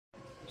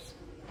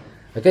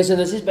Okay, so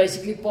this is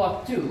basically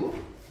part 2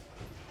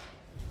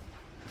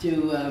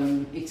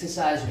 to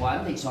exercise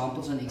 1, the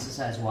examples on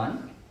exercise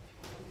 1.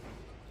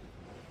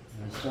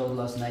 I showed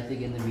last night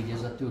again, the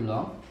videos are too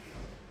long.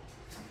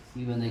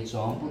 Even the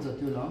examples are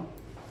too long.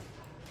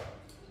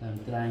 So I'm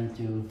trying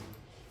to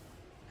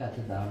cut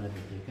it down a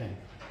bit, okay?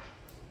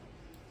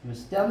 You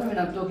must tell me when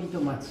I'm talking too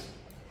much.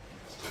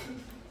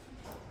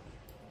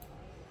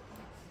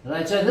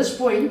 Right, so at this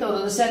point,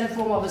 although the standard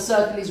form of a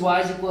circle is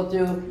y is equal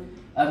to,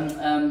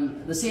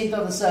 the center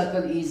of the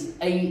circle is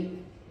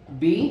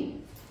AB,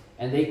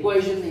 and the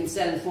equation in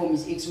standard form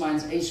is x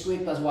minus a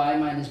squared plus y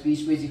minus b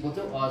squared is equal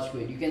to r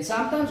squared. You can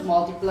sometimes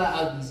multiply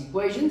out these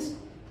equations,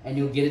 and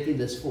you'll get it in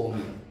this form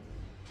here.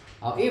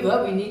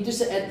 However, we need to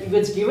say, if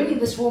it's given in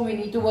this form, we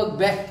need to work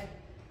back.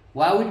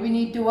 Why would we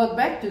need to work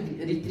back? To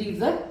retrieve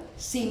the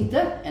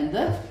center and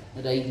the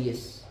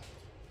radius.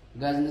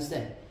 You guys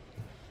understand?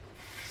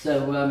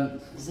 So,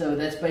 so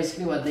that's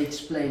basically what they're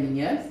explaining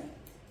here.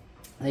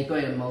 They go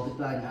and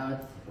multiplying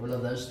out all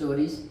of those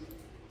stories.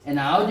 And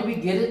how do we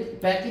get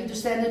it back into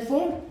standard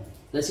form?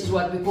 This is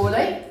what we call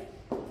a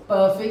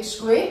perfect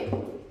square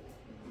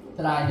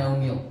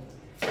trinomial.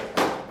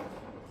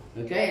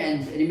 Okay,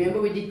 and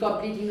remember we did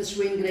completing the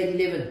square in grade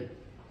 11.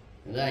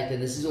 Right,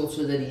 and this is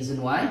also the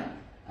reason why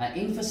I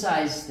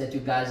emphasize that you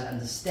guys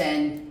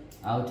understand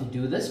how to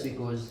do this,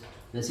 because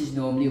this is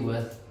normally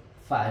worth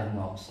 5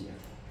 marks here.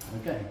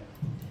 Okay.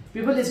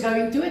 People, let's go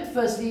into it.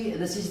 Firstly,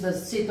 this is the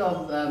set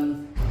of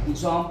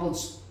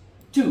examples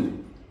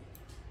 2.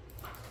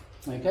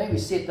 Okay, we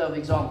set of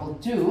example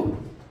 2,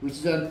 which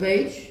is on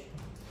page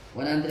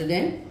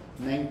 191,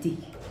 I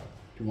think.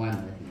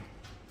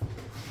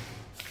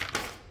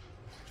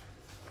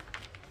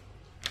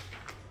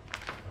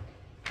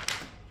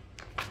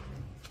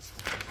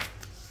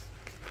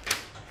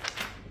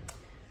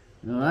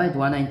 Alright,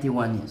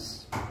 191,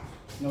 yes.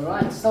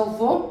 Alright, still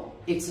for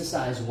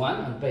exercise 1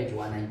 on page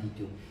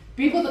 192.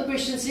 People, the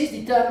question says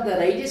determine the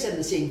radius and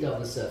the center of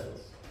the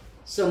circles.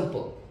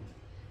 Simple.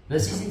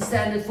 This is in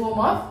standard form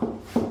of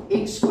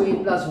x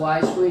squared plus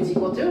y squared is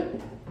equal to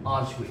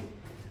r squared.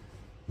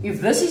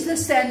 If this is the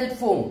standard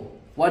form,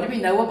 what do we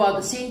know about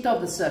the center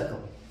of the circle?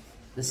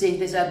 The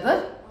center is at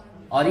the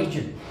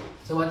origin.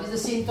 So what is the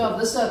center of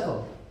the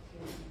circle?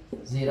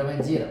 0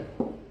 and 0.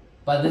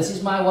 But this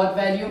is my what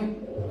value?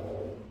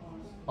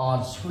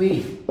 R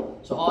squared.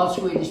 So r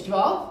squared is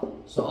 12.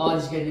 So r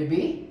is going to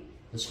be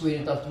the square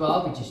root of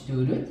 12, which is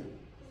 2 root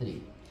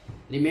 3.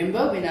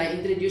 Remember, when I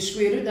introduce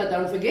square root, I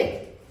don't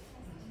forget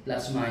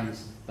plus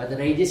minus. But the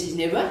radius is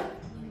never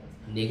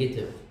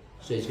negative.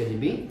 So it's going to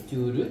be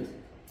 2 root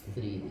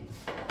 3.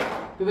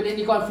 People,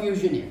 any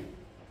confusion here?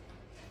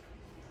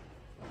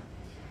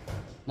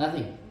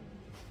 Nothing.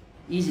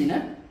 Easy,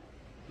 no?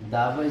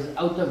 Dava is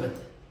out of it.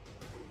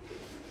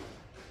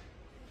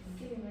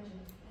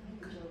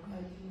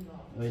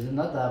 Or is it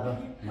not Dava?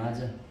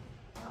 Maja.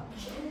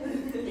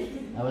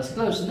 I was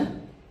close, no?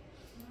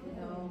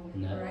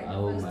 No. Right,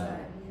 oh my.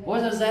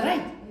 Was that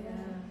right? Yeah.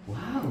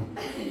 Wow.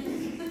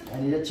 I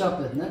need a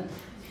chocolate, no?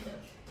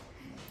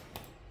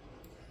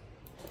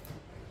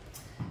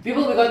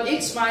 People, we got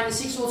x minus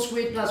 6 whole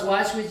squared plus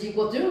y squared is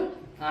equal to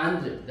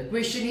 100. The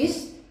question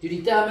is to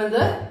determine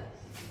the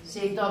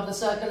center of the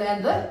circle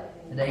and the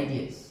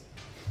radius.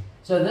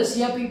 So this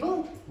here,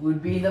 people,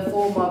 would be in the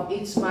form of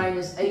x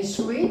minus a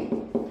squared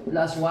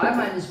plus y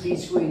minus b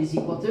squared is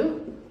equal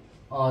to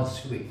r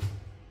squared.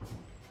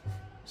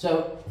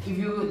 So if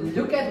you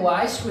look at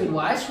y squared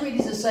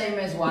is the same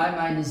as y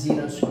minus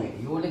 0 squared.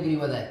 You all agree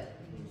with that?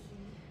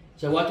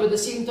 So what would the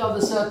center of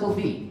the circle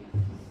be?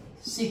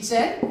 6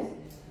 and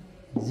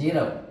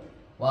 0.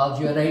 While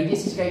your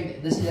radius is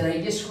going, this is the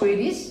radius squared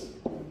is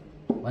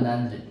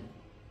 100.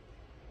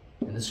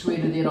 And the square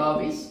root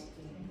thereof is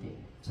 10.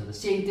 So the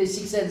center is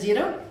 6 and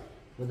 0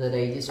 with the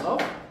radius of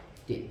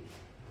 10.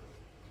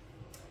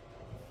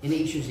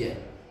 Any issues here?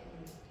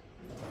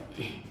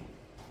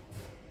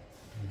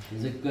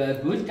 There's a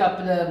good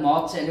couple of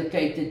marks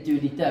allocated to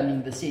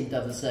determining the center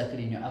of the circle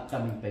in your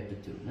upcoming paper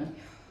too. No?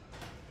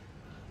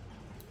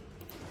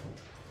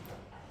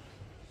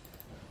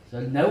 So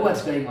know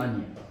what's going on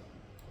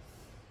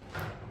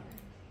here.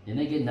 Then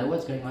again, know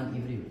what's going on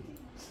everywhere.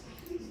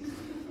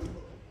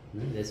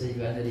 That's what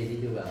you already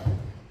do well.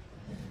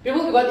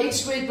 People, we got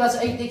x squared plus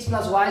 8x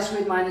plus y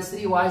squared minus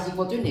 3y is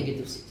equal to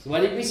negative 6.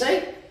 What did we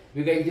say?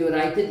 We're going to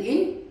write it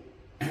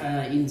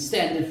in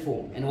standard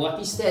form. And what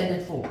is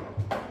standard form?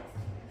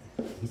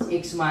 It's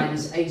x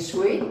minus a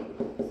squared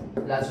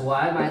plus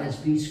y minus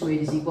b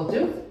squared is equal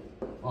to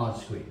r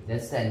squared.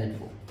 That's standard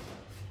form.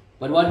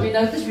 But what we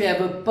notice, we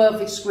have a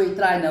perfect square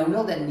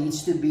trinomial that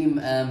needs to be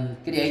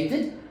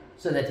created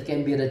so that it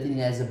can be written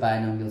as a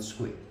binomial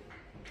square.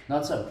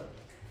 Not so.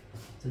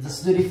 So this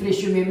is to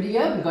refresh your memory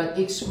here. We got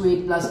x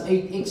squared plus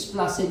 8x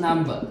plus a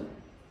number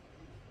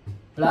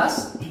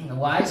plus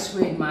y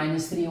squared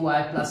minus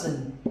 3y plus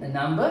a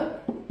number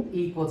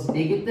equals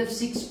negative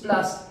 6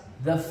 plus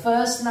the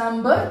first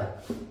number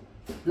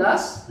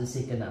plus the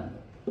second number.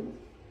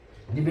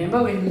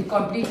 Remember when we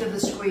completed the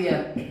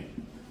square,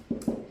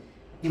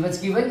 if it's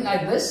given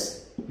like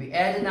this, We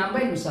add a number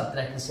and we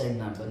subtract the same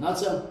number. Not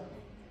so.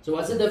 So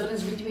what's the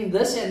difference between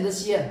this and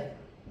this here?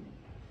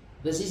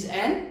 This is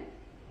an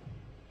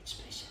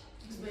expression.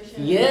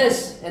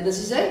 Yes, and this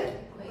is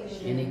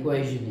an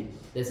equation.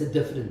 That's the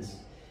difference.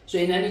 So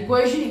in an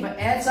equation, if I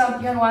add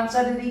something on one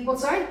side of the equal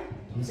sign,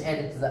 I must add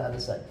it to the other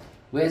side.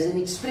 Whereas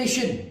in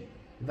expression,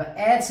 if I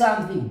add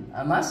something,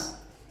 I must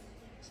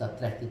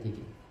subtract it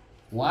again.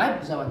 Why?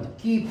 Because I want to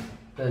keep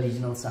the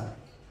original sign.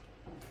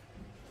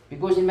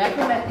 Because in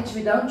mathematics,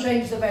 we don't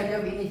change the value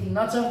of anything.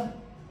 Not so.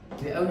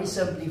 We only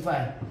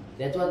simplify.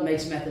 That's what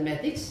makes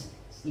mathematics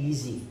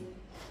easy.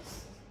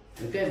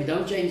 Okay, we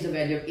don't change the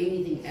value of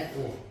anything at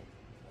all.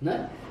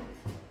 No?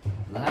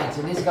 Right,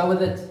 so let's go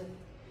with it.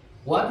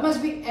 What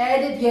must be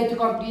added here to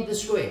complete the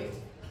square?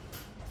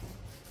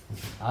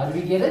 How do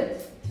we get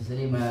it? Just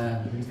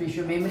refresh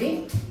your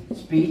memory.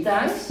 It's b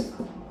times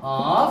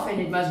half,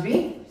 and it must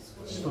be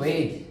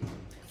squared.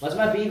 What's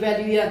my b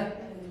value here?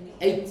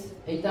 8.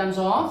 8 times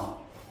half?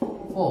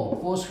 4.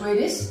 4 squared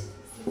is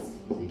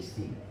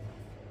 16.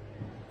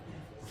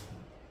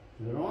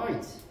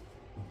 Right.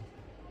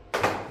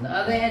 On the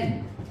other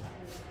end,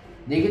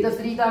 negative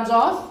 3 times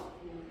half?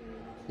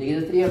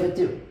 Negative 3 over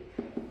 2.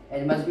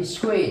 And it must be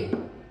squared,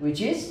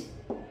 which is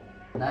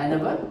 9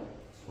 over 4.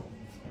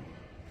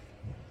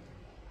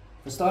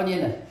 Verstaan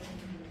julle?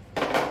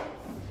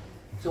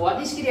 So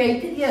what is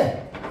created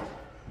here?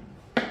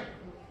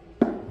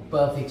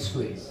 Perfect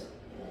squares.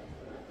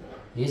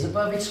 Here's a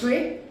perfect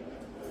square,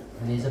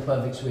 and here's a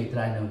perfect square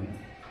trinomial.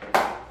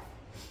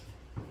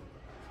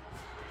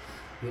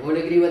 You all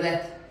agree with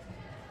that?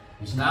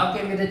 Which now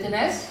can be written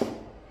as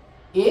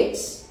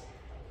x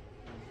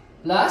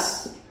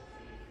plus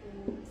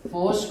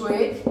 4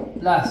 squared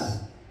plus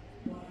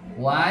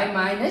y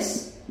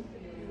minus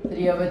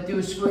 3 over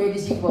 2 squared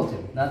is equal to.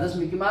 Now this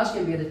Mickey Mouse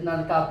can be written on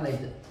a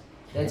calculator.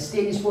 That's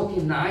 10 is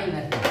 49,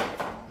 I think.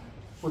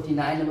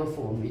 49 over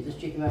 4. Let me just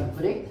check if I'm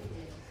correct.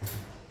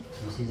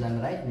 This is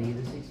I'm right.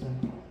 Negative 6.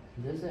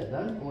 Does that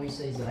done? Always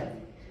says right.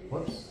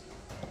 Whoops.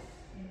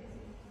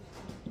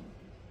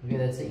 Okay,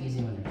 that's the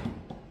easy one.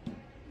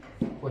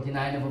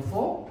 49 over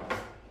 4.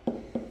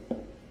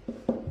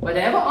 But I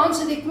haven't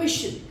answered the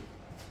question.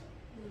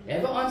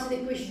 Ever answered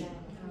the question?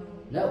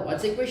 No.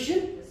 What's the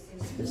question?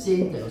 The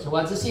center. So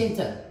what's the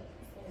center?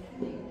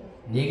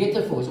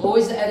 Negative 4. It's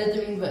always the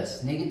additive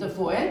inverse. Negative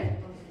 4 and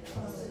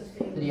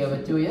 3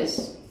 over 2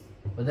 is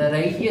with the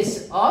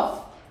radius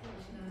of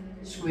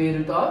square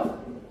root of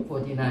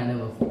 49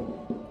 over 4,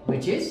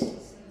 which is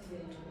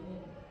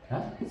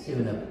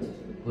 7 over 2,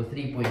 or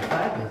 3.5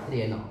 or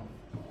 3.5.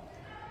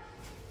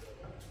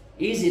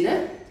 Easy,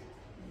 no?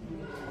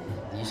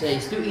 You say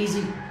it's too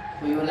easy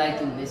for your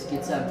liking. Let's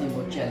get something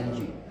more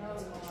challenging.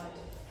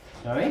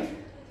 Sorry?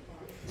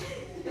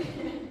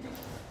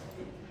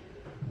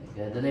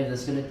 Okay, I don't know if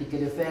that's going to tickle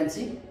your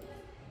fancy.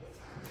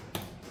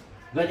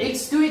 But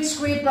 2x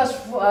squared plus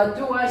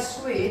 2y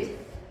squared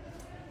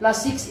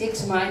plus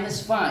 6x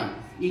minus 5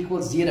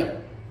 equals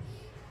 0.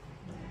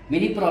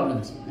 Many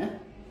problems here. Eh?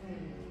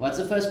 What's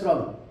the first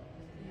problem?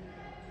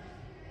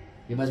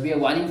 There must be a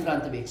 1 in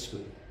front of x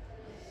squared.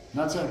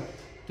 Not so.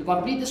 To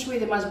complete the square,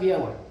 there must be a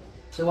 1.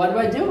 So what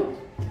do?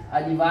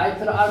 I divide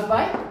throughout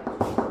by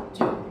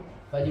 2.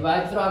 If I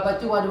divide throughout by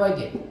 2, what do I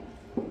get?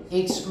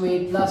 X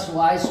squared plus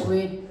y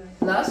squared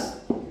plus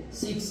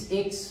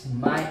 6x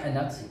minus,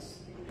 not 6.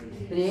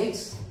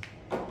 3x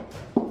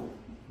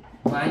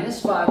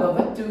minus 5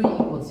 over 2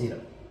 equals 0.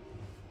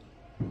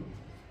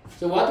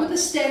 So what would the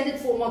standard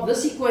form of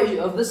this equation,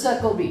 of this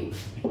circle be?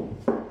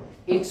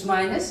 X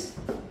minus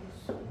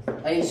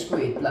a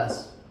squared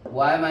plus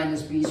y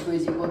minus b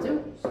squared is equal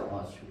to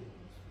r squared.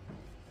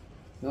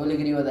 You all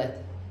agree with that?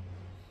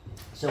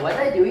 So what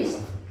I do is,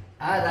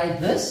 I write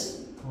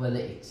this with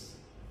the x.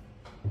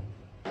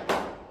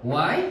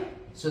 Why?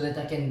 So that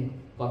I can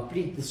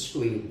complete the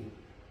square.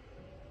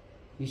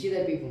 You see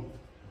that, people?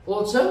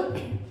 Also,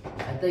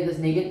 I take this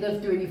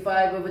negative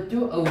 25 over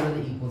 2 over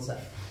the equal sign.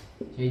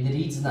 So it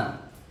reads now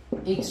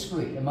x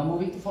squared. Am I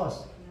moving too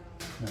fast?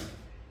 No.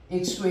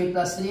 X squared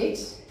plus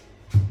 3x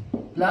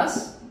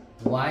plus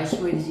y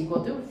squared is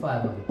equal to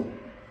 5 over 2.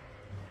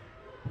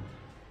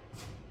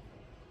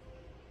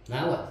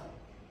 Now what?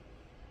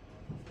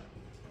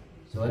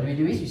 So what we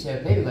do is we say,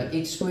 okay, we got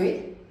x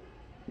squared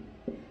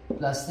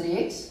plus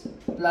 3x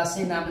plus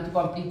a number to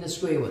complete the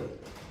square with.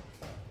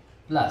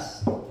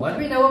 Plus, what do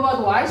we know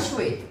about y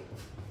squared?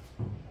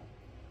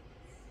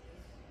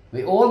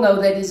 We all know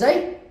that is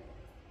a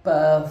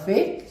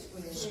perfect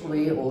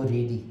square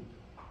already.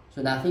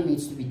 So nothing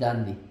needs to be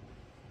done there.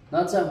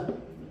 Not so.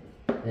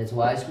 That's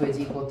y squared is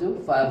equal to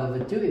 5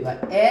 over 2. If I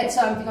add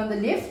something on the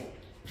left,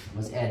 I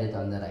must add it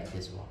on the right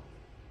as well.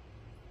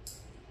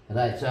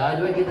 Right, so how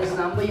do I get this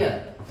number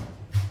here?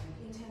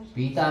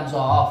 B times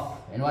half.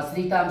 And what's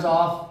 3 times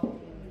half?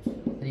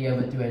 3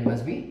 over 2, and it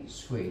must be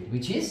squared,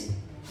 which is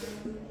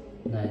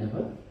 9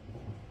 over.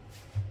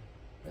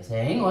 I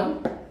say, hang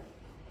on.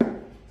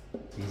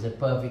 There's a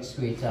perfect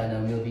square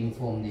trinomial being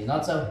formed there.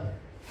 Not so.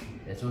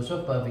 That's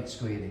also a perfect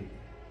square there.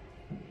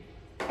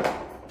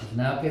 Which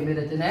now can be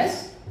written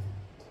as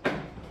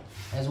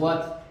as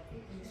what?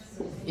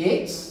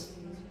 X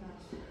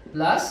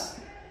plus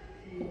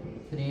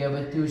 3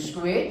 over 2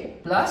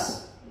 squared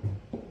plus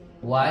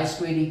y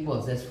squared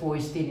equals, that's 4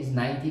 is 10, is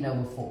 19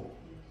 over 4.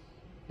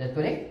 Is that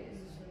correct?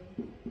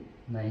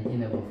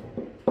 19 over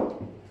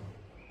 4.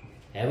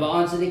 Have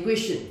I answered the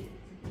question?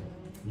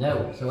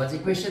 No. So what's the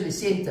question? The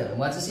center. And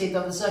what's the center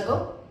of the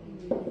circle?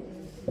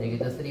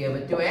 Negative 3 over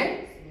 2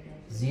 and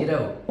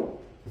 0.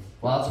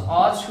 Whilst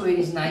r squared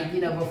is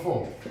 19 over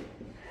 4.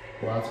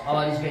 Whilst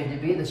r is going to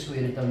be the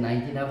square root of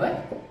 19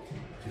 over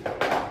 2.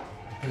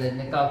 Put that in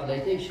the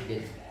calculator, you should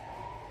get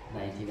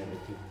 19 over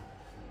 2.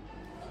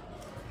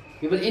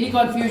 People, any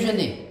confusion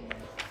there?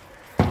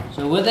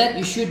 So with that,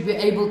 you should be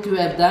able to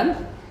have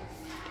done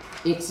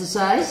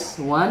exercise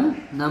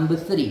 1, number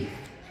 3.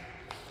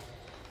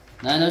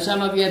 Now I know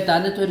some of you have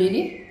done it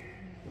already.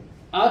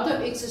 Out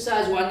of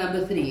exercise 1,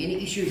 number 3,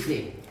 any issues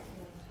there?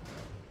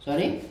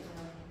 Sorry?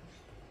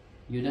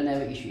 You don't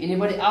have an issue.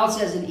 Anybody else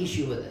has an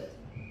issue with it?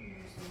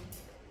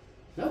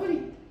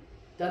 Nobody?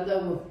 Done the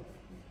homework.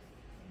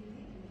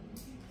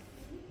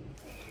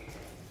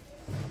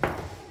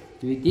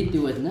 We did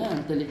do it now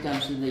until it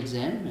comes to the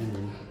exam, and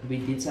then we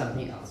did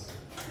something else.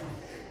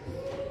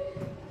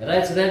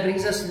 Right, so that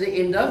brings us to the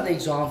end of the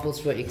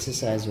examples for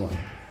exercise 1.